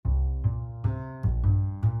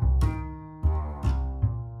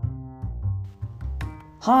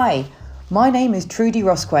Hi, my name is Trudy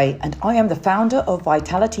Rosquay and I am the founder of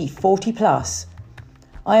Vitality 40 Plus.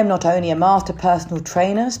 I am not only a master personal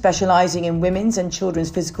trainer specialising in women's and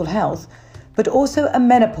children's physical health, but also a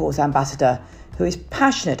menopause ambassador who is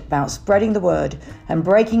passionate about spreading the word and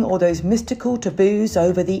breaking all those mystical taboos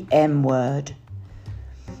over the M word.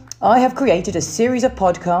 I have created a series of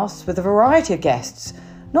podcasts with a variety of guests,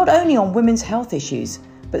 not only on women's health issues,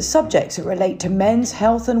 but subjects that relate to men's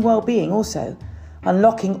health and well-being also,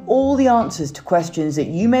 unlocking all the answers to questions that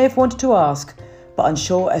you may have wanted to ask, but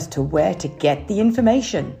unsure as to where to get the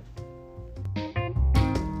information.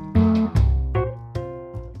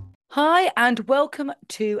 Hi, and welcome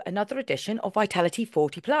to another edition of Vitality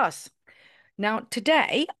 40 Plus. Now,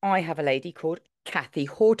 today I have a lady called Cathy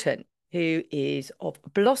Houghton, who is of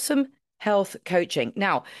Blossom Health Coaching.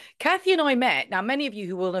 Now, Cathy and I met. Now, many of you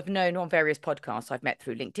who will have known on various podcasts I've met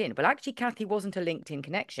through LinkedIn, but actually Cathy wasn't a LinkedIn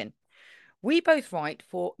connection. We both write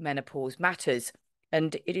for Menopause Matters,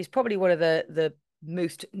 and it is probably one of the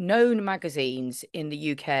most known magazines in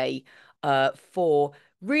the UK for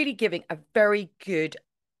really giving a very good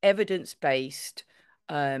evidence-based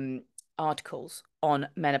articles on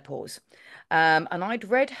menopause. And I'd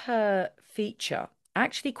read her feature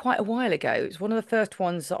actually quite a while ago. It was one of the first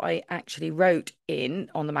ones that I actually wrote in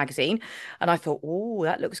on the magazine. And I thought, oh,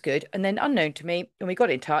 that looks good. And then unknown to me, when we got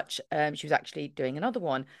in touch, she was actually doing another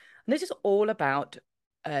one. And this is all about,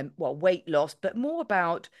 weight loss, but more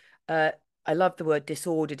about, I love the word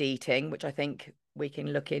disordered eating, which I think we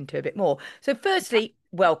can look into a bit more. So firstly,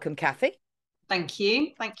 welcome, Cathy. Thank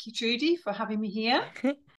you. Thank you, Trudy, for having me here.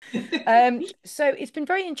 So it's been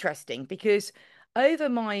very interesting because over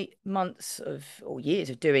my months of or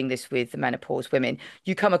years of doing this with the menopause women,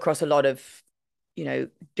 you come across a lot of,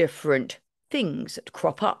 different things that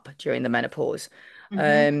crop up during the menopause.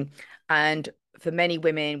 Mm-hmm. And for many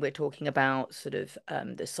women, we're talking about sort of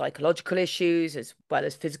the psychological issues as well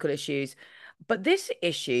as physical issues. But this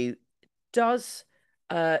issue does,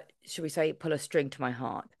 shall we say, pull a string to my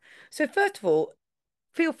heart. So first of all,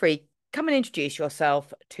 feel free, come and introduce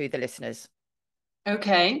yourself to the listeners.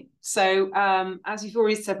 Okay. So, as you've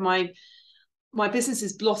already said, my business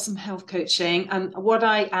is Blossom Health Coaching, and what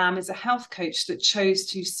I am is a health coach that chose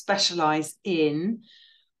to specialize in,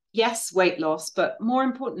 yes, weight loss, but more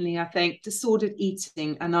importantly, I think disordered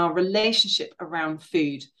eating and our relationship around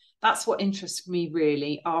food. That's what interests me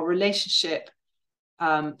really, our relationship,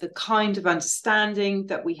 the kind of understanding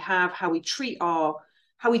that we have, how we treat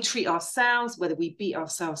ourselves, whether we beat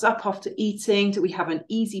ourselves up after eating, do we have an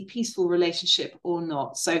easy, peaceful relationship or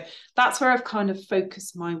not? So that's where I've kind of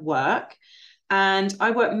focused my work. And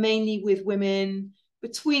I work mainly with women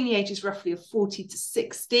between the ages roughly of 40 to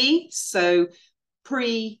 60. So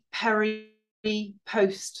pre, peri,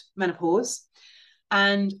 post menopause.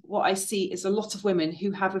 And what I see is a lot of women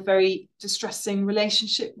who have a very distressing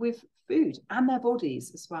relationship with food and their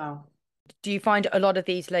bodies as well. Do you find a lot of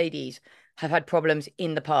these ladies have had problems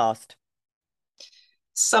in the past?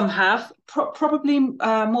 Some have, probably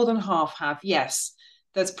more than half have, yes.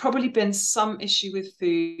 There's probably been some issue with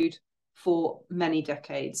food for many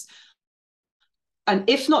decades. And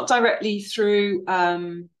if not directly through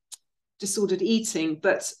disordered eating,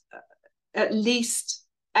 but at least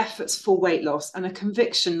efforts for weight loss and a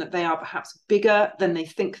conviction that they are perhaps bigger than they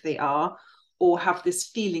think they are, or have this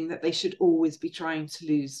feeling that they should always be trying to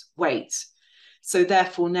lose weight. So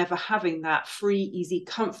therefore, never having that free, easy,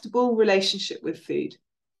 comfortable relationship with food,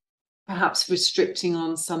 perhaps restricting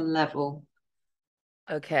on some level.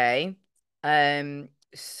 Okay.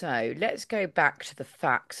 So let's go back to the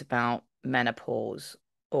facts about menopause,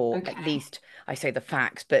 or at Okay. least I say the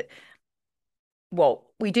facts, but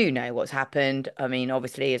well, we do know what's happened. I mean,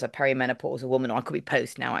 obviously, as a perimenopausal woman, I could be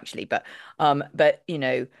post now actually, but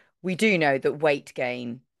we do know that weight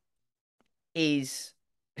gain is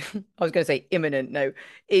I was going to say imminent, no,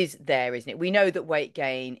 is there, isn't it? We know that weight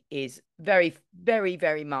gain is very, very,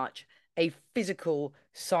 very much a physical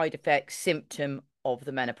side effect symptom of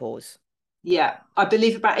the menopause. Yeah, I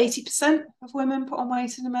believe about 80% of women put on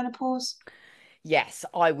weight in the menopause. Yes,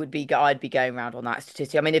 I'd be going around on that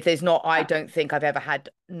statistic. I mean, if there's not, I Yeah. don't think I've ever had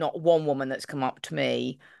not one woman that's come up to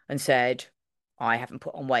me and said, I haven't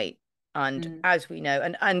put on weight. And Mm. as we know,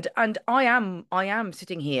 and I am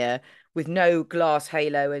sitting here with no glass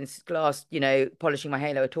halo and glass, polishing my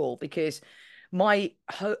halo at all, because my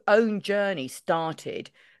own journey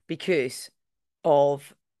started because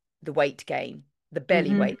of the weight gain, the belly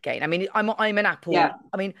Mm-hmm. weight gain. I mean, I'm an apple. Yeah.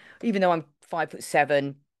 I mean, even though I'm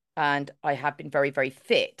 5'7" and I have been very, very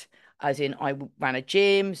fit, as in ran a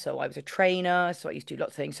gym, so I was a trainer, so I used to do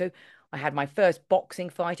lots of things. So I had my first boxing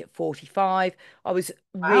fight at 45. I was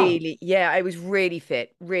Wow. really, yeah, I was really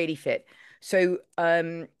fit, really fit. So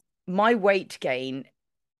my weight gain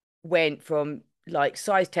went from like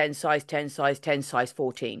size 10, size 10, size 10, size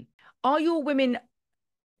 14. Are your women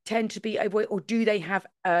tend to be overweight, or do they have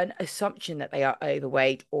an assumption that they are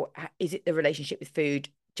overweight, or is it the relationship with food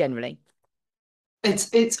generally?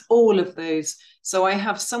 It's all of those. So I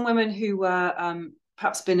have some women who were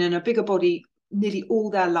perhaps been in a bigger body nearly all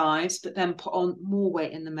their lives, but then put on more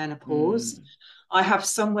weight in the menopause. Mm, I have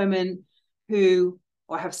some women who,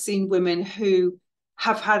 or I have seen women who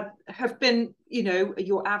have been, you know,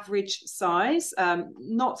 your average size,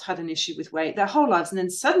 not had an issue with weight their whole lives, and then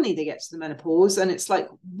suddenly they get to the menopause, and it's like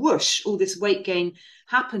whoosh, all this weight gain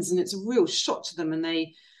happens, and it's a real shock to them, and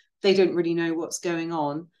they don't really know what's going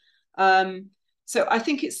on. Um, so I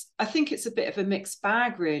think it's a bit of a mixed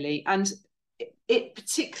bag, really, and it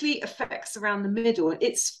particularly affects around the middle.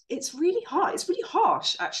 It's really hard. It's really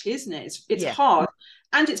harsh, actually, isn't it? It's yeah, hard,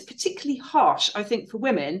 and it's particularly harsh, I think, for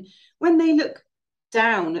women when they look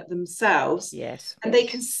down at themselves yes, and they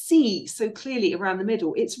can see so clearly around the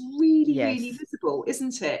middle. It's really, really yes, visible,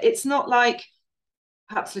 isn't it? It's not like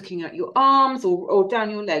perhaps looking at your arms or down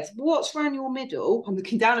your legs. What's around your middle? I'm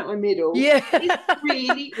looking down at my middle. yeah. It's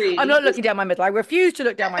really, I'm really not looking down my middle. I refuse to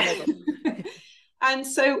look down my middle. and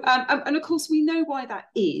so, and of course, we know why that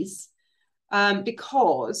is,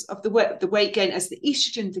 because of the weight gain as the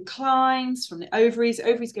estrogen declines from the ovaries.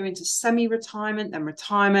 Ovaries go into semi-retirement, then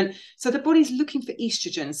retirement. So the body's looking for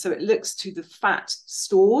estrogen. So it looks to the fat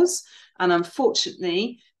stores. And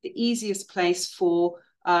unfortunately, the easiest place for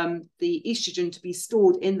the estrogen to be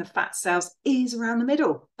stored in the fat cells is around the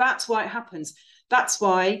middle. That's why it happens. That's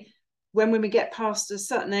why when women get past a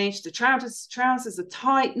certain age, the trousers are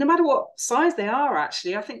tight, no matter what size they are,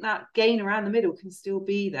 actually. I think that gain around the middle can still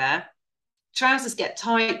be there. Trousers get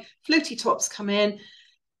tight, floaty tops come in,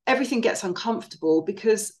 everything gets uncomfortable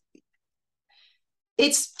because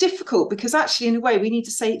it's difficult, because actually, in a way, we need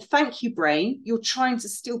to say, thank you, brain. You're trying to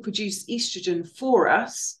still produce estrogen for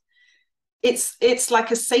us. It's like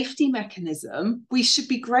a safety mechanism. We should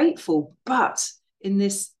be grateful. But in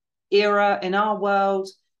this era, in our world,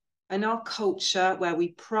 in our culture where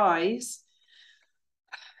we prize,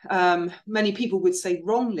 many people would say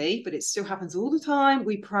wrongly, but it still happens all the time,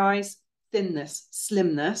 we prize thinness,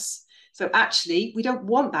 slimness. So actually, we don't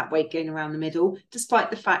want that weight gain around the middle, despite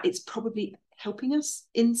the fact it's probably helping us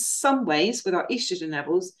in some ways with our estrogen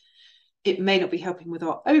levels. It may not be helping with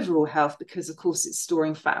our overall health because, of course, it's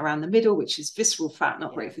storing fat around the middle, which is visceral fat,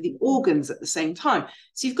 not Yeah. great for the organs at the same time.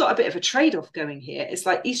 So you've got a bit of a trade-off going here. It's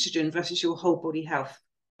like estrogen versus your whole body health.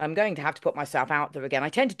 I'm going to have to put myself out there again. I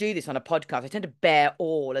tend to do this on a podcast. I tend to bear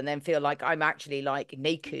all and then feel like I'm actually like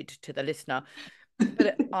naked to the listener.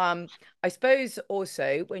 But I suppose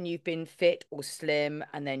also when you've been fit or slim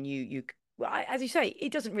and then well, as you say,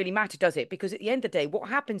 it doesn't really matter, does it? Because at the end of the day, what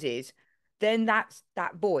happens is then that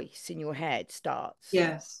voice in your head starts.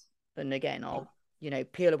 Yes. And again, I'll,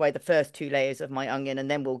 peel away the first two layers of my onion and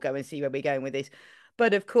then we'll go and see where we're going with this.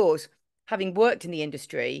 But of course, having worked in the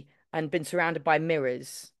industry and been surrounded by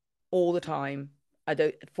mirrors all the time, as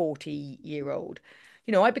a 40-year-old,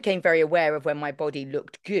 I became very aware of when my body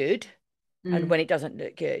looked good and when Mm, it doesn't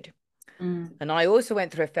look good. mm, And I also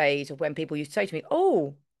went through a phase of when people used to say to me,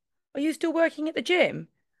 "Oh, are you still working at the gym?"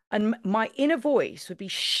 And my inner voice would be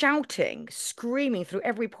shouting, screaming through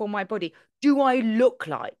every pore of my body, "Do I look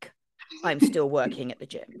like I'm still working at the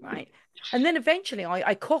gym?" Right. And then eventually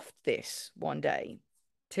I coughed this one day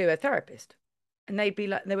to a therapist. And they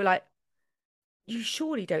were like, "You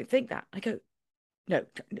surely don't think that." I go, "No,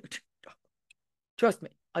 trust me,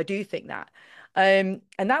 I do think that." And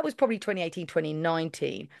that was probably 2018,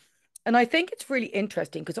 2019. And I think it's really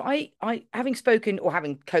interesting because I having spoken or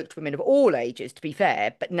having coached women of all ages, to be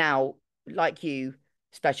fair, but now, like you,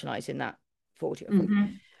 specialize in that 40 or 40,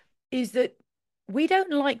 mm-hmm. is that we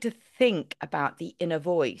don't like to think about the inner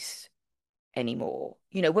voice anymore.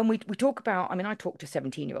 When we talk about, I mean, I talk to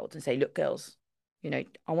 17-year-olds and say, "Look, girls, I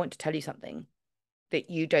want to tell you something that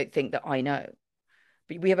you don't think that I know."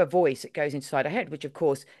 But we have a voice that goes inside our head, which of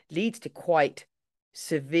course leads to quite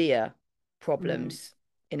severe Mm, problems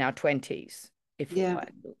in our 20s, if yeah.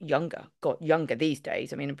 younger, got younger these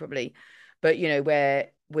days. I mean, probably, but where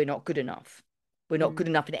we're not good enough. We're not good Mm,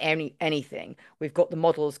 enough in anything. We've got the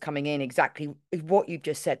models coming in exactly what you've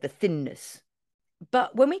just said, the thinness.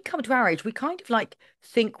 But when we come to our age, we kind of like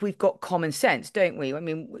think we've got common sense, don't we? I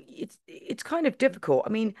mean, it's kind of difficult. I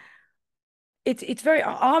mean, it's very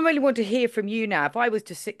I really want to hear from you now. If I was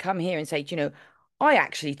to come here and say, I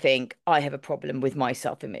actually think I have a problem with my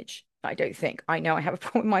self-image. I don't think. I know I have a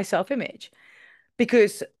problem with my self-image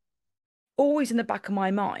because always in the back of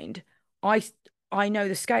my mind, I I know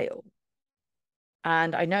the scale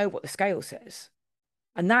and I know what the scale says.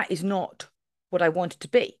 And that is not what I want it to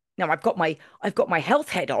be. Now I've got my health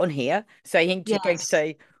head on here saying going to Yes.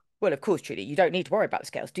 say, well, of course, Julie, you don't need to worry about the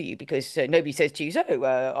scales, do you? Because nobody says to you, so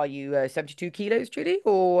are you 72 kilos, Julie,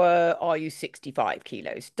 or are you 65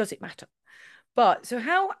 kilos? Does it matter? But so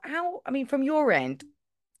how I mean, from your end,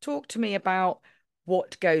 talk to me about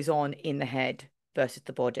what goes on in the head versus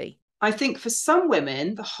the body. I think for some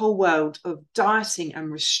women, the whole world of dieting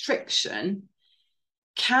and restriction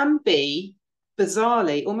can be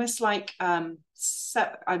bizarrely almost like I'm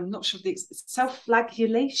not sure the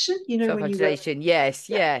self-flagellation, when you were. Self-flagellation, yes,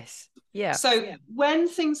 Yeah. yes, yeah, So when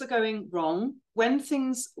things are going wrong, when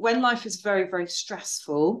life is very, very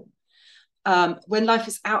stressful, when life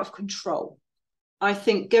is out of control, I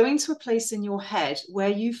think going to a place in your head where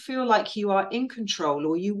you feel like you are in control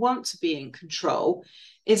or you want to be in control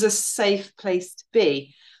is a safe place to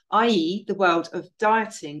be, i.e., the world of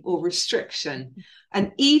dieting or restriction.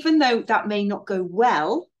 And even though that may not go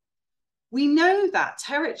well, we know that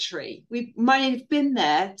territory. We might have been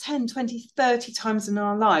there 10, 20, 30 times in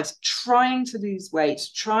our lives, trying to lose weight,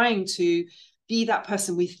 trying to be that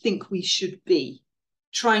person we think we should be,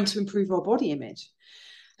 trying to improve our body image.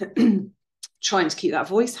 Trying to keep that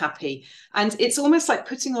voice happy. And it's almost like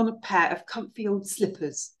putting on a pair of comfy old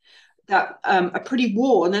slippers that are pretty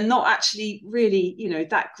worn and not actually really,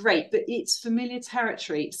 that great, but it's familiar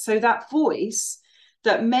territory. So that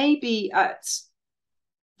may be at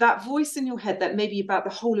that voice in your head that may be about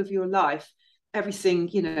the whole of your life, everything,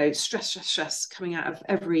 stress, stress, stress coming out of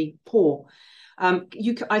every pore.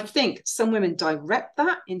 I think some women direct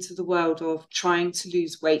that into the world of trying to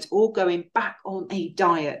lose weight or going back on a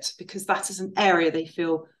diet because that is an area they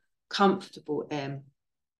feel comfortable in.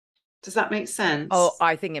 Does that make Oh, sense?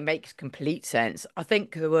 I think it makes complete sense. I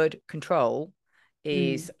think the word control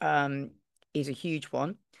Mm, is a huge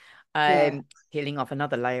one. yeah. Peeling off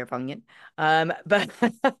another layer of onion. But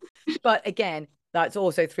but again, that's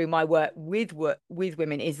also through my work with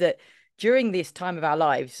women is that during this time of our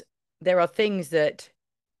lives, there are things that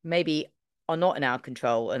maybe are not in our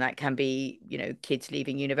control, and that can be, kids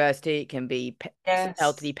leaving university, it can be Yes.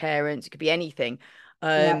 elderly parents, it could be anything.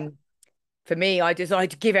 Yeah. For me, I decided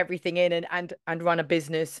to give everything in and run a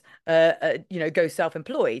business, go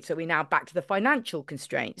self-employed. So we're now back to the financial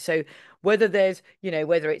constraints. So whether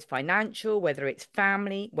it's financial, whether it's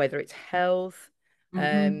family, whether it's health,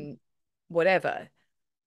 Mm-hmm. um, whatever,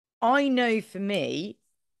 I know for me,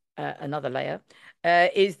 another layer,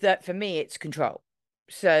 is that for me it's control.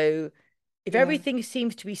 So if Yeah. everything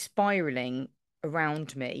seems to be spiraling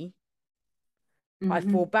around me, I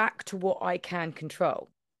fall Mm-hmm. back to what I can control.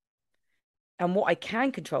 And what I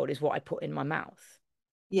can control is what I put in my mouth.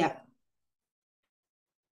 Yeah.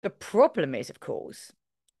 The problem is, of course,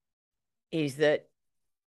 is that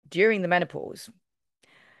during the menopause,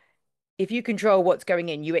 if you control what's going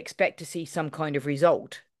in, you expect to see some kind of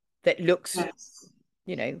result that looks, Yes.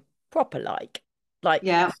 you know, proper like the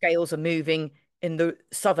Yeah. scales are moving in the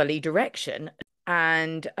southerly direction.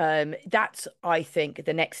 And that's, I think,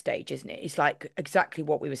 the next stage, isn't it? It's like exactly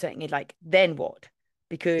what we were saying. It's like, then what?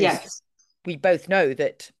 Because Yes. we both know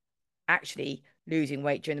that actually losing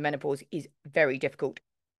weight during the menopause is very difficult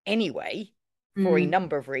anyway, for a Mm.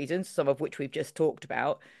 number of reasons, some of which we've just talked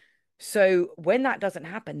about. So when that doesn't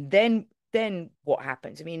happen, then what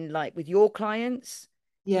happens? I mean, like with your clients,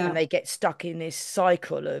 and Yeah. they get stuck in this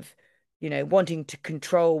cycle of, wanting to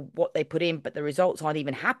control what they put in, but the results aren't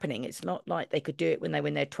even happening. It's not like they could do it when they were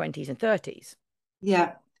in their 20s and 30s.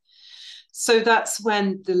 Yeah. So that's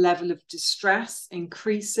when the level of distress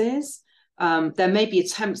increases. There may be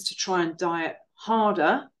attempts to try and diet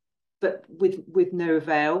harder, but with no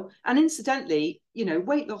avail. And incidentally,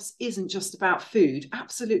 weight loss isn't just about food.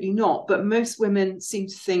 Absolutely not. But most women seem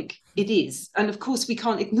to think it is. And of course, we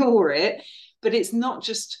can't ignore it. But it's not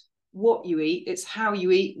just what you eat, it's how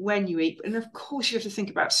you eat, when you eat. And of course, you have to think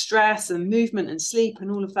about stress and movement and sleep and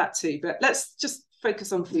all of that too. But let's just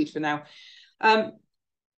focus on food for now. Um,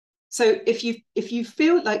 so if you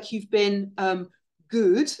feel like you've been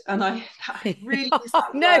good, and I really use Oh,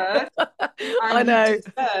 that no. word, I and you know.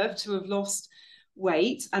 deserve to have lost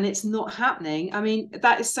weight and it's not happening, I mean,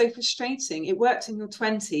 that is so frustrating. It worked in your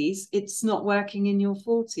 20s, it's not working in your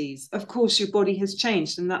 40s. Of course, your body has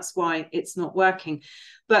changed, and that's why it's not working.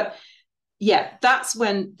 But yeah, that's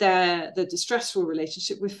when the distressful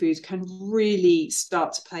relationship with food can really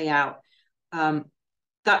start to play out.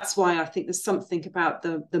 That's why I think there's something about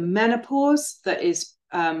the menopause that is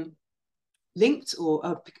linked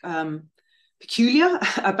or peculiar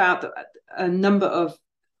about a number of,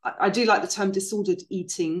 I do like the term disordered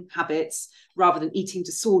eating habits rather than eating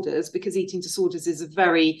disorders, because eating disorders is a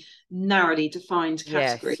very narrowly defined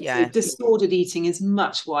category. Yes, So yeah. disordered eating is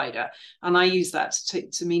much wider. And I use that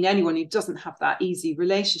to mean anyone who doesn't have that easy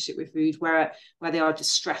relationship with food, where they are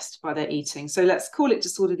distressed by their eating. So let's call it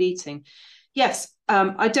disordered eating. Yes,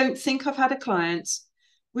 I don't think I've had a client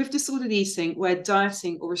with disordered eating where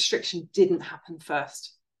dieting or restriction didn't happen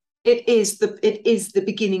first. It is the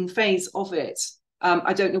beginning phase of it.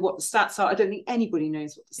 I don't know what the stats are. I don't think anybody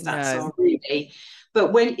knows what the stats No. are really.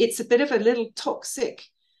 But when it's a bit of a little toxic,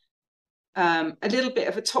 a little bit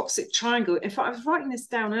of a toxic triangle. In fact, I was writing this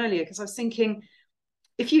down earlier because I was thinking,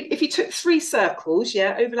 if you took three circles,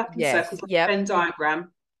 yeah, overlapping Yes. circles, like a Yep. Venn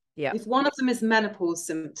diagram, Yep. if one of them is menopause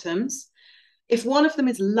symptoms, if one of them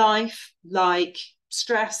is life, like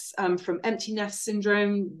stress from empty nest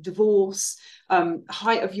syndrome, divorce,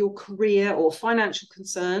 height of your career, or financial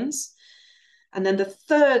concerns, and then the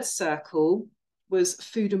third circle was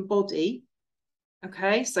food and body.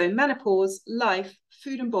 Okay, so menopause, life,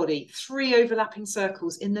 food and body, three overlapping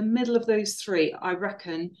circles. In the middle of those three, I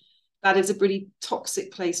reckon that is a really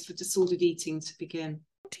toxic place for disordered eating to begin.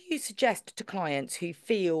 What do you suggest to clients who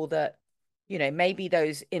feel that, maybe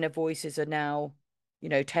those inner voices are now,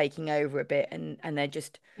 taking over a bit, and they're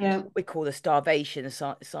just Yeah, what we call the starvation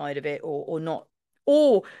side of it, or not,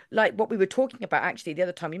 or like what we were talking about actually the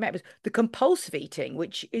other time you met was the compulsive eating,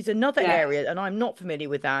 which is another yeah. area, and I'm not familiar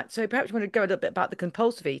with that. So perhaps you want to go a little bit about the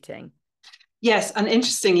compulsive eating. Yes, and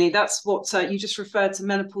interestingly, that's what you just referred to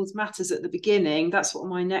menopause matters at the beginning. That's what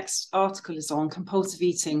my next article is on, compulsive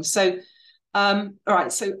eating. So, all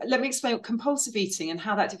right, so let me explain compulsive eating and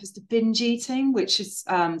how that differs to binge eating, which is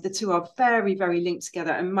the two are very, very linked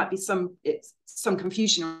together, and might be some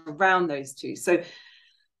confusion around those two. So,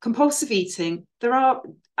 compulsive eating, there are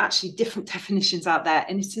actually different definitions out there,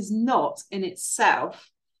 and it is not in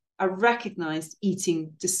itself a recognized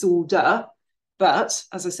eating disorder. But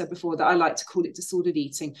as I said before, that I like to call it disordered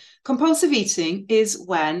eating. Compulsive eating is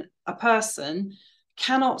when a person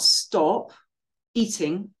cannot stop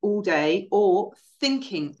eating all day or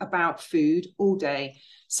thinking about food all day.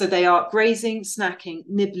 So they are grazing, snacking,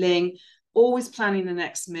 nibbling, always planning the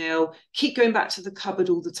next meal, keep going back to the cupboard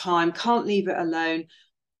all the time, can't leave it alone,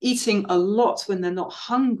 eating a lot when they're not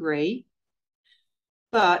hungry,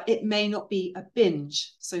 but it may not be a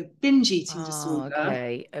binge. So binge eating Oh, disorder.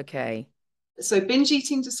 okay, okay. So binge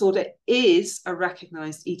eating disorder is a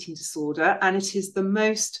recognized eating disorder, and it is the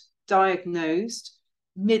most diagnosed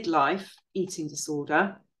midlife eating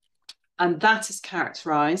disorder. And that is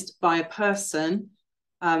characterized by a person,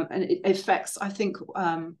 and it affects, I think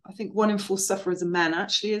 1 in 4 sufferers are men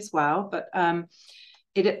actually as well, but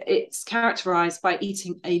it's characterized by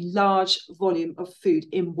eating a large volume of food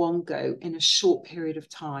in one go in a short period of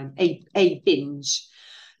time, a binge.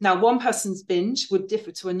 Now, one person's binge would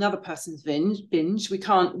differ to another person's binge. We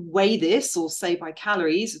can't weigh this or say by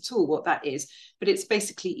calories at all what that is, but it's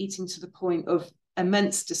basically eating to the point of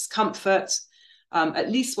immense discomfort, at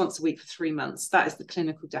least once a week for 3 months. That is the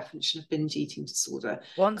clinical definition of binge eating disorder.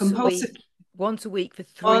 Once a Compulsive week, once a week for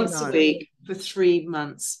three once a months. week for 3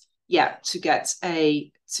 months. Yeah, to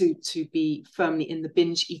be firmly in the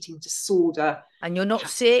binge eating disorder And you're not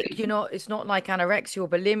sick, category. it's not like anorexia or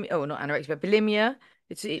bulimia, oh, not anorexia, but bulimia.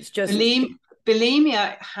 It's just,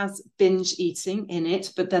 Bulimia has binge eating in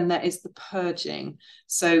it, but then there is the purging.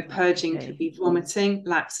 So purging could okay, be vomiting,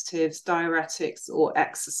 laxatives, diuretics, or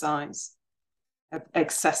exercise.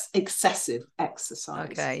 Excessive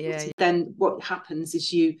exercise. okay, yeah, yeah. Then what happens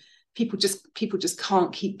is people just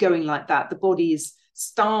can't keep going like that. The body is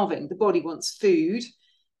starving. The body wants food,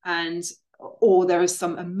 and or there is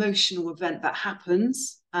some emotional event that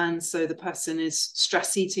happens, and so the person is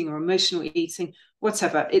stress eating or emotional eating,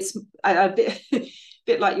 whatever. It's a bit,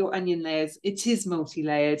 bit like your onion layers. It is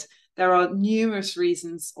multi-layered. There are numerous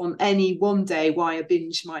reasons on any one day why a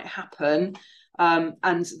binge might happen.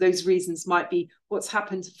 And those reasons might be what's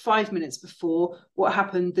happened 5 minutes before, what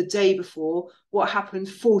happened the day before, what happened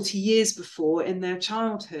 40 years before in their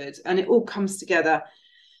childhood. And it all comes together.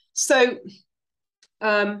 So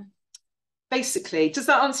um, basically, does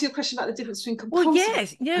that answer your question about the difference between Well, compulsive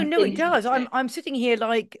yes, no, and no, it binge does. I'm eating? I'm sitting here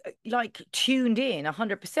like tuned in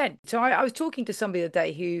 100%. So I was talking to somebody the other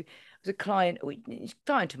day who was a client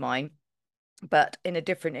of mine, but in a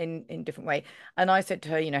different way. And I said to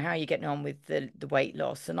her, how are you getting on with the weight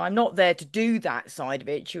loss? And I'm not there to do that side of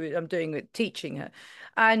it. I'm doing it, teaching her.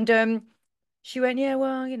 And she went, yeah,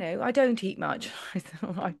 well, I don't eat much. I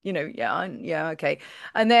thought, yeah, yeah, okay.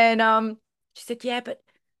 And then she said, yeah, but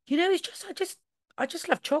it's just I just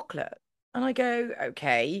love chocolate. And I go,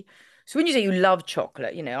 okay. So when you say you love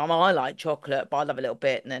chocolate, I like chocolate, but I love a little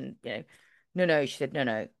bit, and then, no, no, she said, no,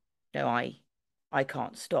 no, no, I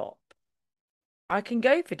can't stop. I can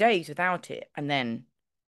go for days without it, and then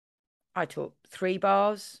I took 3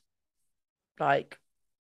 bars, like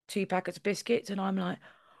 2 packets of biscuits, and I'm like,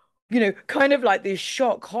 kind of like this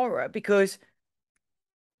shock horror because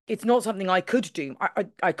it's not something I could do.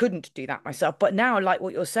 I couldn't do that myself. But now, like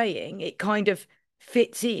what you're saying, it kind of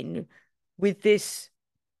fits in with this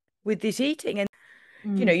eating. And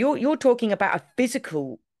Mm. you're talking about a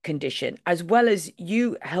physical condition as well as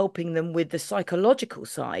you helping them with the psychological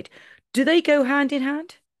side. Do they go hand in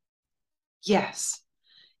hand? Yes.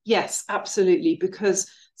 Yes, absolutely.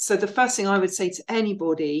 Because so the first thing I would say to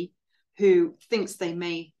anybody who thinks they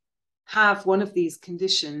may have one of these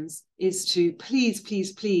conditions is to please,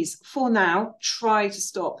 please, please, for now, try to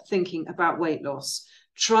stop thinking about weight loss.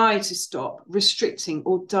 Try to stop restricting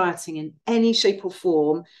or dieting in any shape or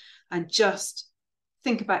form and just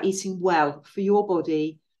think about eating well for your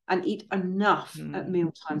body and eat enough at Hmm.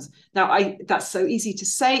 meal times. Now, that's so easy to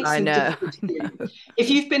say, it's I so know, difficult I to do. know. If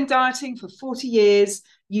you've been dieting for 40 years,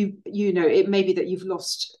 you know it may be that you've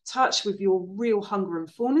lost touch with your real hunger and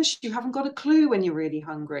fullness. You haven't got a clue when you're really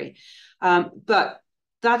hungry, but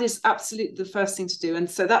that is absolutely the first thing to do. And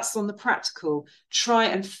so that's on the practical. Try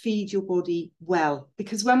and feed your body well,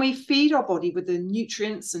 because when we feed our body with the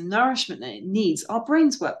nutrients and nourishment that it needs, our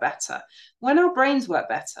brains work better. When our brains work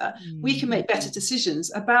better, we can Hmm. make better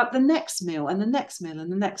decisions about the next meal and the next meal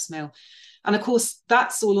and the next meal. And of course,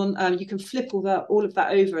 that's all on. You can flip all of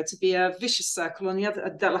that over to be a vicious circle on the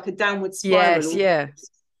other, like a downward Yes, spiral. yeah.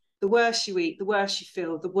 The worse you eat, the worse you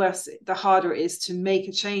feel, the harder it is to make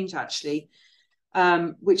a change. Actually,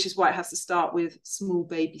 which is why it has to start with small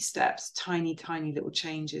baby steps, tiny, tiny little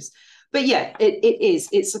changes. But yeah, it is.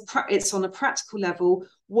 It's on a practical level.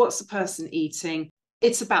 What's the person eating?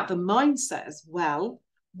 It's about the mindset as well.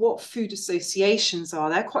 What food associations are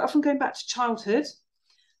there? Quite often going back to childhood,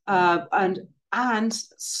 Yeah. and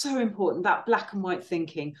so important, that black and white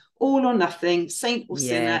thinking, all or nothing, saint or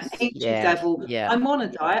sinner, Yes, angel, yeah, devil. yeah, I'm on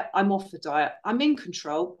a diet, I'm off the diet, I'm in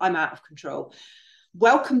control, I'm out of control.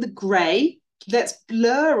 Welcome the grey. Let's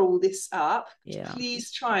blur all this up. yeah.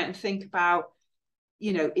 Please try and think about,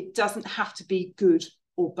 it doesn't have to be good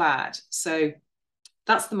or bad. So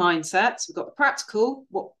that's the mindset. So we've got the practical,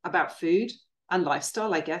 what about food and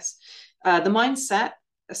lifestyle, I guess. The mindset,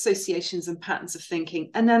 associations and patterns of thinking,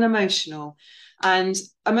 and then emotional. And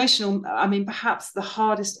emotional, I mean, perhaps the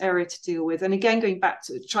hardest area to deal with. And again, going back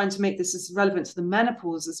to trying to make this as relevant to the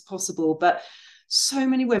menopause as possible, but so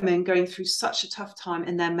many women going through such a tough time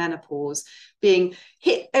in their menopause, being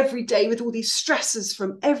hit every day with all these stresses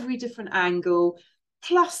from every different angle.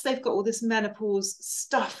 Plus, they've got all this menopause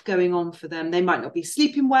stuff going on for them. They might not be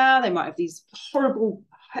sleeping well. They might have these horrible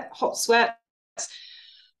hot sweats.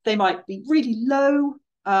 They might be really low.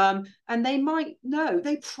 And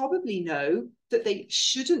they probably know that they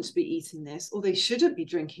shouldn't be eating this or they shouldn't be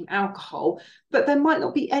drinking alcohol, but there might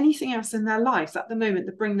not be anything else in their life at the moment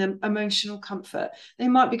that bring them emotional comfort. They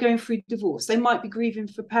might be going through divorce. They might be grieving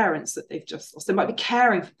for parents that they've just lost. They might be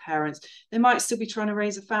caring for parents. They might still be trying to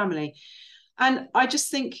raise a family. And I just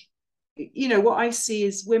think, what I see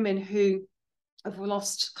is women who have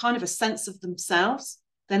lost kind of a sense of themselves.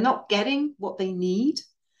 They're not getting what they need.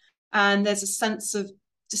 And there's a sense of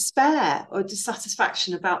despair or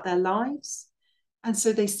dissatisfaction about their lives. And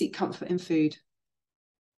so they seek comfort in food.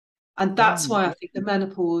 And that's Mm. why I think the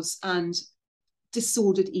menopause and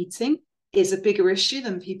disordered eating is a bigger issue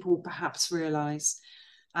than people perhaps realize.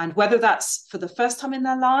 And whether that's for the first time in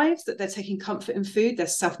their lives that they're taking comfort in food, they're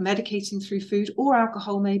self medicating through food or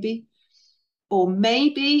alcohol, maybe, or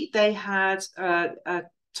maybe they had a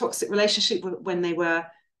toxic relationship when they were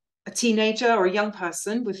a teenager or a young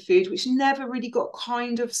person with food, which never really got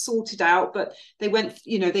kind of sorted out, but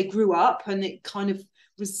they grew up and it kind of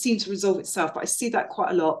seemed to resolve itself. But I see that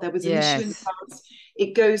quite a lot. There was an issue in the Yes. past,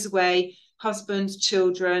 it goes away, husband,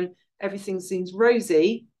 children, everything seems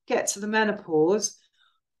rosy, get to the menopause,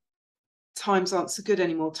 times aren't so good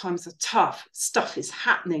anymore, times are tough, stuff is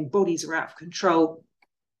happening, bodies are out of control,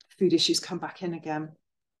 food issues come back in again.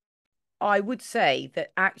 I would say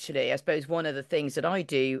that actually, I suppose one of the things that I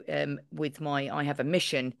do with I have a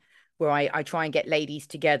mission where I try and get ladies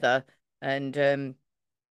together and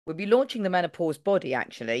we'll be launching the menopause body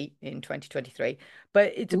actually in 2023.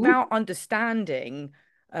 But it's Ooh. about understanding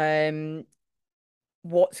um,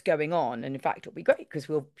 what's going on. And in fact, it'll be great because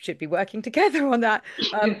we should be working together on that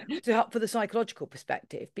to help for the psychological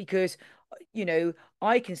perspective. Because,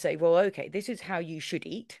 I can say, well, okay, this is how you should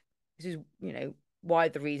eat. This is, why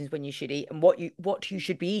the reasons when you should eat and what you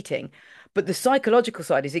should be eating. But the psychological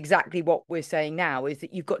side is exactly what we're saying now, is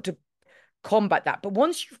that you've got to combat that. But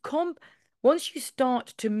once you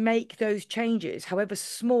start to make those changes, however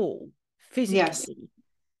small, Yes. physically,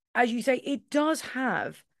 as you say, it does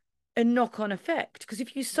have a knock-on effect. Because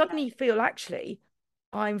if you suddenly feel, actually,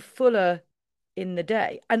 I'm fuller in the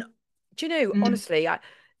day, and do you know, Mhm. honestly,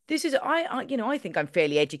 this is I think I'm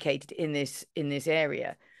fairly educated in this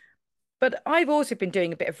area, but I've also been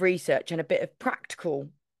doing a bit of research and a bit of practical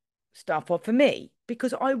stuff for me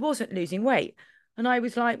because I wasn't losing weight. And I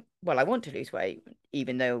was like, well, I want to lose weight,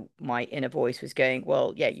 even though my inner voice was going,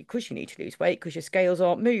 well, yeah, of course you need to lose weight because your scales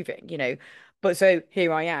aren't moving, you know. But so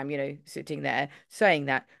here I am, you know, sitting there saying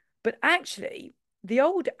that. But actually, the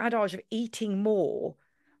old adage of eating more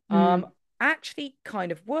um Mm. actually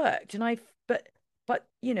kind of worked. And but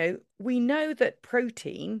you know, we know that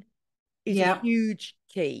protein is a Yeah. huge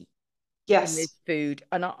key in this Yes. food.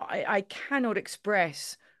 And I cannot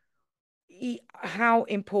express how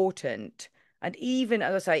important, and even,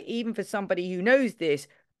 as I say, even for somebody who knows this,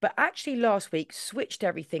 but actually last week switched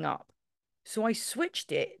everything up. So I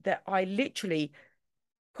switched it that I literally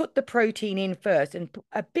put the protein in first and put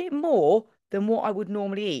a bit more than what I would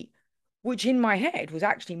normally eat, which in my head was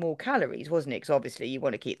actually more calories, wasn't it? Because obviously you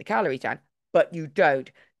want to keep the calories down, but you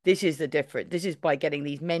don't. This is the difference. This is by getting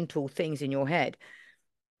these mental things in your head.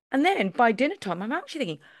 And then by dinner time, I'm actually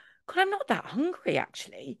thinking, God, I'm not that hungry,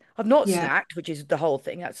 actually. I've not Yeah. snacked, which is the whole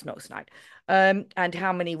thing. That's not snacked. And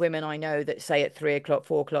how many women I know that say at 3 o'clock,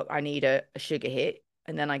 4 o'clock, I need a sugar hit.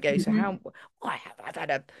 And then I go, so Mhm. how, well, I've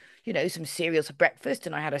had some cereals for breakfast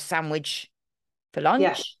and I had a sandwich for Yes.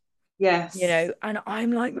 lunch, Yes. and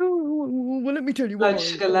I'm like, oh, well, let me tell you Blood why.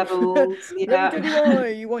 sugar levels. Let me Yeah. tell you why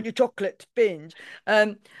you want your chocolate binge.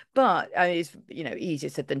 But it's easier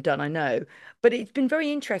said than done, I know. But it's been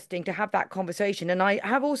very interesting to have that conversation, and I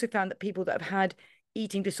have also found that people that have had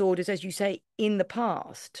eating disorders, as you say, in the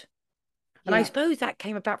past. And I Yeah. suppose that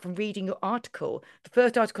came about from reading your article. The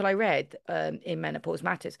first article I read in Menopause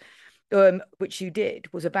Matters, which you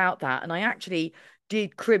did, was about that. And I actually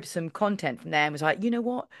did crib some content from there and was like, you know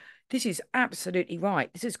what? This is absolutely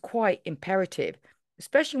right. This is quite imperative,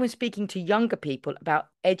 especially when speaking to younger people about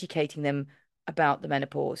educating them about the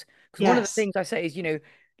menopause. Because one of the Yes. things I say is,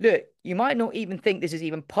 look, you might not even think this is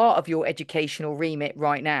even part of your educational remit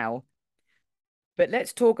right now, but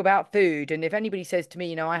let's talk about food. And if anybody says to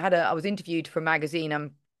me, I was interviewed for a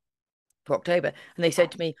magazine for October, and they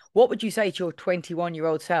said to me, what would you say to your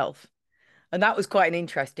 21-year-old self? And that was quite an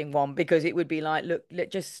interesting one because it would be like, look,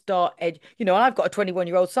 let's just start and I've got a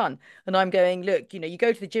 21-year-old son, and I'm going, look, you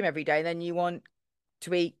go to the gym every day and then you want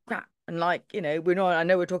to eat crap. And like, I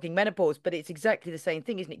know we're talking menopause, but it's exactly the same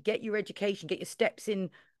thing, isn't it? Get your education, get your steps in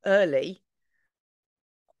early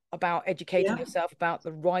about educating Yeah. yourself about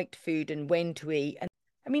the right food and when to eat. And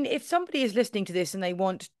I mean, if somebody is listening to this and they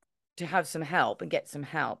want to have some help and get some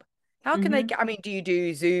help, how can they Hmm. get? I mean, do you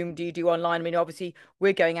do Zoom? Do you do online? I mean, obviously,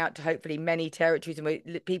 we're going out to hopefully many territories,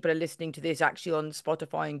 and people are listening to this actually on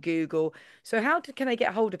Spotify and Google. So, can they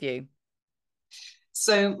get hold of you?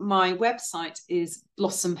 So my website is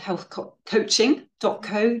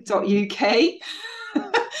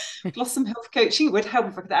blossomhealthcoaching.co.uk. Blossom Health Coaching would help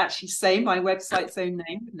if I could actually say my website's own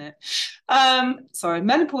name, wouldn't it? Sorry,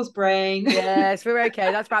 menopause brain. Yes, we're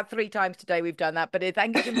okay. That's about 3 times today we've done that, but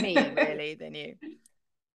thanks for me, really, than you.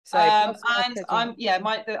 So, Blossom Health And Coaching. I'm yeah,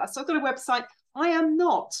 so I've got a website. I am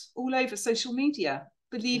not all over social media,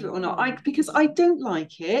 believe it or not. I Oh, because I don't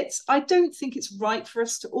like it. I don't think it's right for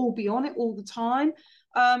us to all be on it all the time.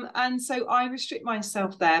 And so I restrict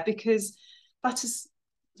myself there because that is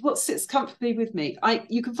what sits comfortably with me.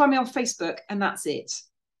 You can find me on Facebook and that's it.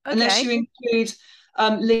 Unless okay. you include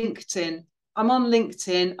LinkedIn. I'm on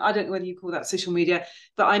LinkedIn. I don't know whether you call that social media,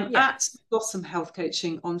 but I'm Yeah. at Blossom Health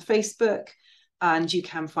Coaching on Facebook. And you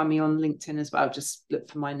can find me on LinkedIn as well. Just look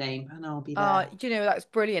for my name and I'll be there. That's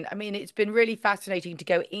brilliant. I mean, it's been really fascinating to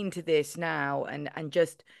go into this now and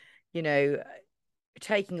just, you know,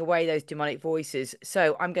 taking away those demonic voices.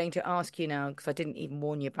 So I'm going to ask you now, because I didn't even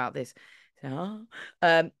warn you about this. So,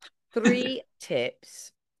 um, 3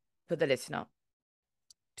 tips for the listener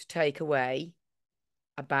to take away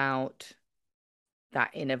about that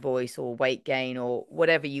inner voice or weight gain or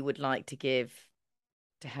whatever you would like to give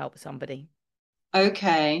to help somebody.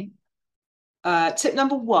 Okay. Tip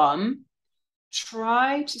number one,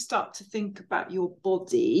 try to start to think about your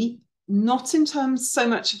body, not in terms so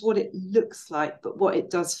much of what it looks like, but what it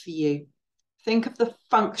does for you. Think of the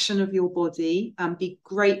function of your body and be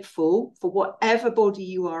grateful for whatever body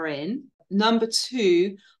you are in. Number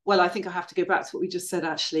two, well, I think I have to go back to what we just said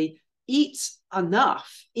actually. Eat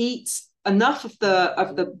enough, eat enough of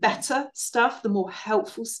the better stuff, the more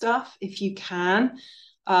helpful stuff, if you can.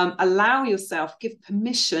 Allow yourself, give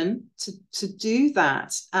permission to do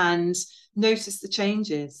that and notice the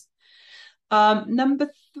changes. Number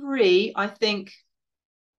 3,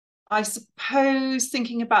 I suppose,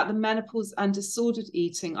 thinking about the menopause and disordered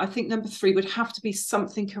eating, I think number 3 would have to be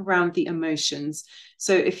something around the emotions.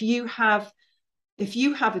 So if you have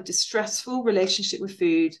a distressful relationship with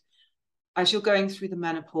food as you're going through the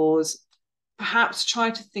menopause, perhaps try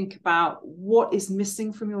to think about what is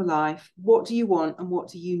missing from your life, what do you want and what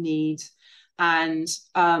do you need, and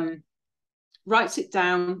write it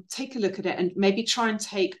down, take a look at it, and maybe try and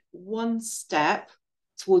take one step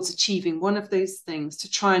towards achieving one of those things to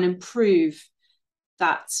try and improve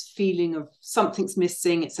that feeling of something's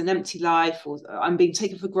missing, it's an empty life, or I'm being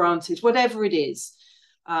taken for granted, whatever it is,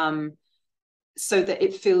 so that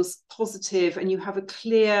it feels positive and you have a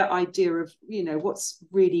clear idea of, what's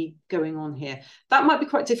really going on here. That might be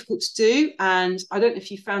quite difficult to do. And I don't know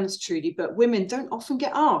if you found this, Trudy, but women don't often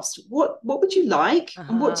get asked, what would you like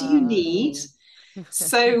and what do you need?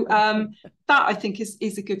 So that, I think,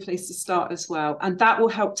 is a good place to start as well. And that will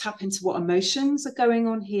help tap into what emotions are going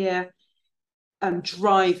on here and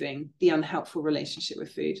driving the unhelpful relationship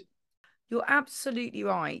with food. You're absolutely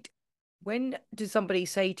right. When does somebody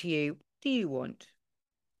say to you, what do you want?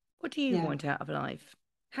 What do you want out of life?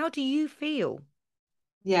 How do you feel?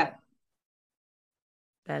 Yeah.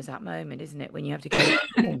 There's that moment, isn't it? When you have to go,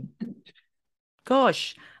 oh,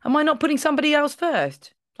 gosh, am I not putting somebody else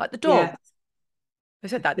first? Like the dog. Yeah. I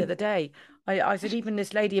said that the other day. I said, even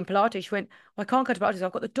this lady in Pilates, she went, I can't go to Pilates,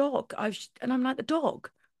 I've got the dog. And I'm like, the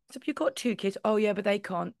dog? I said, you've got 2 kids. Oh, yeah, but they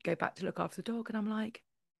can't go back to look after the dog. And I'm like,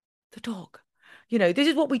 the dog. This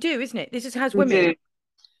is what we do, isn't it? This is as We women, do.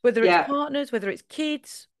 whether it's partners, whether it's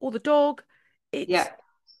kids or the dog, it's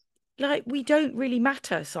like we don't really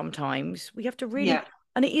matter sometimes. We have to really,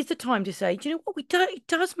 and it is the time to say, do you know what? It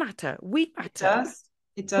does matter. We matter.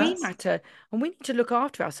 It does. We matter, and we need to look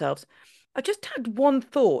after ourselves. I just had one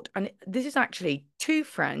thought, and this is actually 2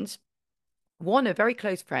 friends, one a very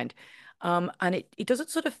close friend, and it doesn't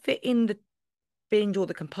sort of fit in the binge or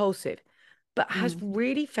the compulsive, but has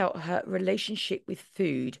really felt her relationship with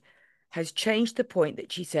food has changed to the point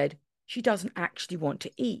that she said she doesn't actually want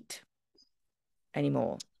to eat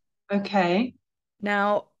anymore. Okay.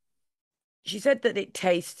 Now, she said that it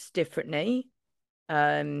tastes differently.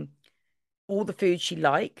 All the food she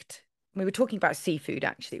liked. We were talking about seafood,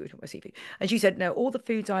 actually. We were talking about seafood. And she said, no, all the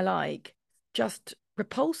foods I like just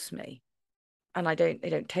repulse me. And they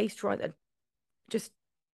don't taste right. I just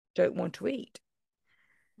don't want to eat.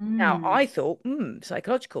 Now, I thought,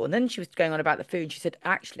 psychological. And then she was going on about the food. She said,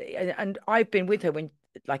 actually, and I've been with her when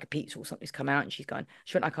like a pizza or something's come out and she went,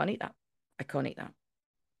 I can't eat that. I can't eat that.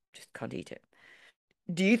 Just can't eat it.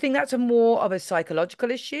 Do you think that's a more of a psychological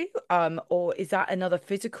issue? Or is that another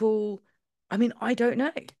physical? I mean, I don't know.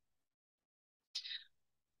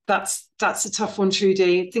 That's a tough one,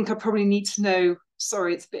 Trudy. I think I probably need to know.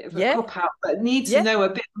 Sorry, it's a bit of a cop out, but need to know a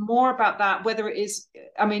bit more about that. Whether it is,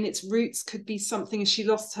 I mean, its roots could be something. Has she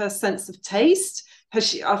lost her sense of taste? Has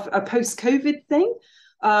she a post-COVID thing,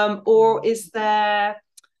 or is there's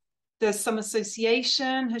some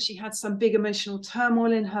association? Has she had some big emotional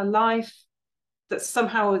turmoil in her life that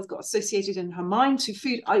somehow has got associated in her mind to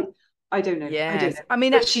food? I don't know. Yes. I don't know. I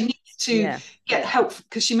mean, but she needs to get help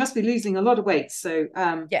because she must be losing a lot of weight. So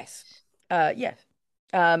yes. Yes.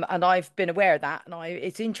 And I've been aware of that, and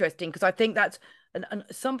it's interesting because I think that's and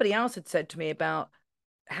somebody else had said to me about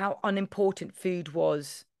how unimportant food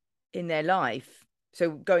was in their life.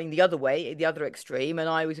 So going the other way, the other extreme, and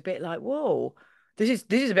I was a bit like, whoa, this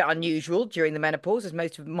is a bit unusual during the menopause, as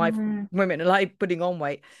most of my women are like putting on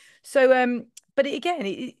weight. So but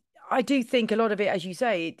again, I do think a lot of it, as you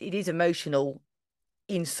say, it is emotional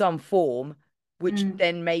in some form, which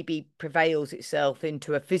then maybe prevails itself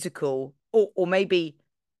into a physical, or maybe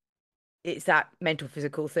it's that mental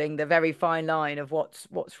physical thing, the very fine line of what's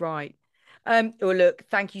right. Well, look,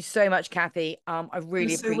 thank you so much, Cathy. I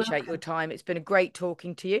really appreciate your time. It's been a great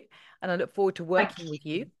talking to you, and I look forward to working with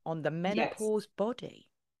you on the menopause body.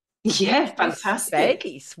 Yeah, fantastic.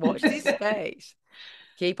 Watch this space.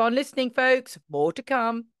 Keep on listening, folks. More to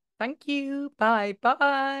come. Thank you. Bye.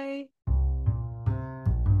 Bye.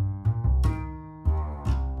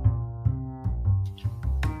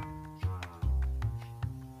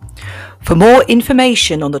 For more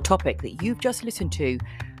information on the topic that you've just listened to,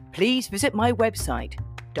 please visit my website,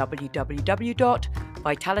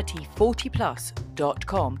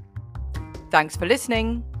 www.vitality40plus.com. Thanks for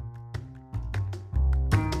listening.